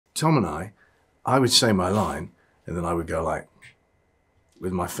Tom and I would say my line, and then I would go like,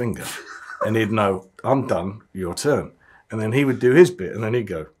 with my finger. And he'd know, I'm done, your turn. And then he would do his bit, and then he'd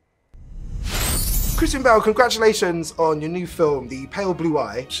go. Christian Bale, congratulations on your new film, The Pale Blue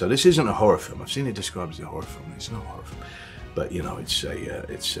Eye. So this isn't a horror film. I've seen it described as a horror film. It's not a horror film. But, you know, it's a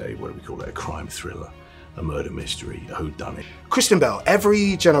what do we call it, a crime thriller, a murder mystery, a whodunit. Christian Bale,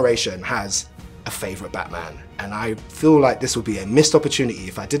 every generation has a favourite Batman. And I feel like this would be a missed opportunity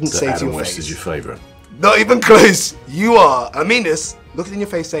if I didn't say to Adam your West face. is your favourite? Not even close. You are, I mean this, looking in your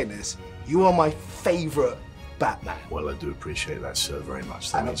face saying this, you are my favourite Batman. Well, I do appreciate that so very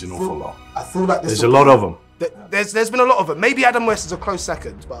much. That means an awful lot. I feel like there's a lot of them. There's been a lot of them. Maybe Adam West is a close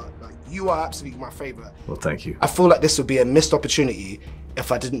second, but like, you are absolutely my favourite. Well, thank you. I feel like this would be a missed opportunity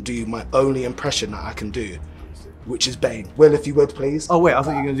if I didn't do my only impression that I can do, which is Bane. Will, if you would, please. Oh wait, I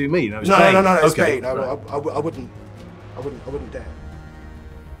thought you were going to do me. No, no, it's Bane. I wouldn't dare.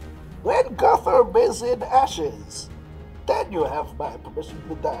 When Gotham is in ashes, then you have my permission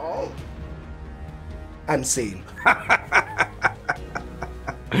to die. And scene. That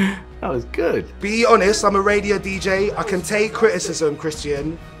was good. Be honest, I'm a radio DJ. I can take criticism,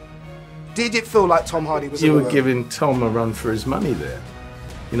 Christian. Did it feel like Tom Hardy was in the room? You were giving Tom a run for his money there.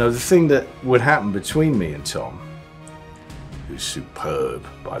 You know, the thing that would happen between me and Tom, who's superb,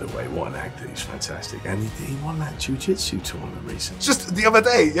 by the way, what an actor, he's fantastic. And he won that jiu-jitsu tournament recently. Just the other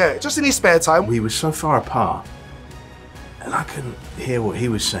day, yeah, just in his spare time. We were so far apart, and I couldn't hear what he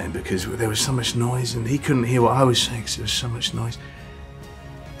was saying because there was so much noise, and he couldn't hear what I was saying because there was so much noise.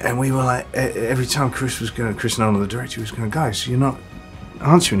 And we were like, every time Chris Nolan, the director, was going, guys, you're not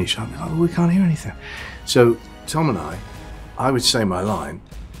answering each other. Like, well, we can't hear anything. So Tom and I would say my line,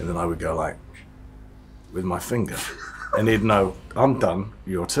 and then I would go like, with my finger. And he'd know, I'm done,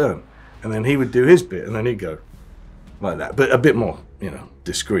 your turn. And then he would do his bit, and then he'd go like that. But a bit more, you know,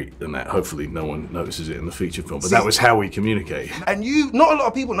 discreet than that. Hopefully no one notices it in the feature film. But that was how we communicated. And you, not a lot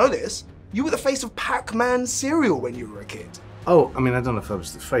of people know this, you were the face of Pac-Man cereal when you were a kid. Oh, I mean, I don't know if I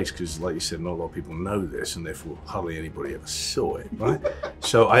was the face, because like you said, not a lot of people know this, and therefore hardly anybody ever saw it, right?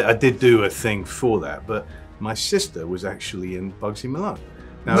 So I did do a thing for that, but my sister was actually in Bugsy Malone.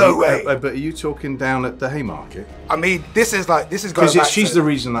 Now, no way. But are you talking down at the Haymarket? I mean, this is going back because she's the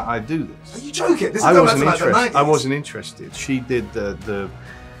reason that I do this. Are you joking? This is I going wasn't back to like the 90s. I wasn't interested. She did there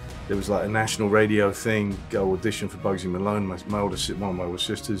was like a national radio thing, go audition for Bugsy Malone. One of my older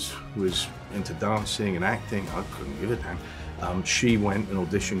sisters was into dancing and acting. I couldn't give a damn. She went and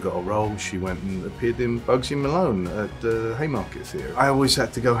auditioned, got a role. She went and appeared in Bugsy Malone at the Haymarket Theatre. I always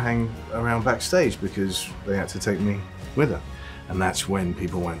had to go hang around backstage because they had to take me with her. And that's when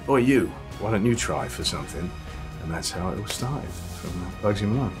people went, oh, why don't you try for something? And that's how it all started, from Bugsy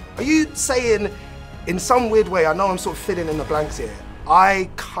Malone. Are you saying, in some weird way, I know I'm sort of filling in the blanks here, I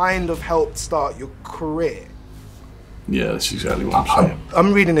kind of helped start your career? Yeah, that's exactly what I'm saying.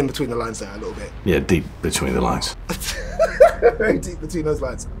 I'm reading in between the lines there a little bit. Yeah, deep between the lines. Very deep between those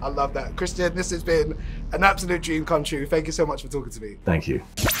lines. I love that. Christian, this has been an absolute dream come true. Thank you so much for talking to me. Thank you.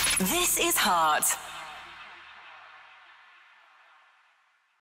 This is Heart.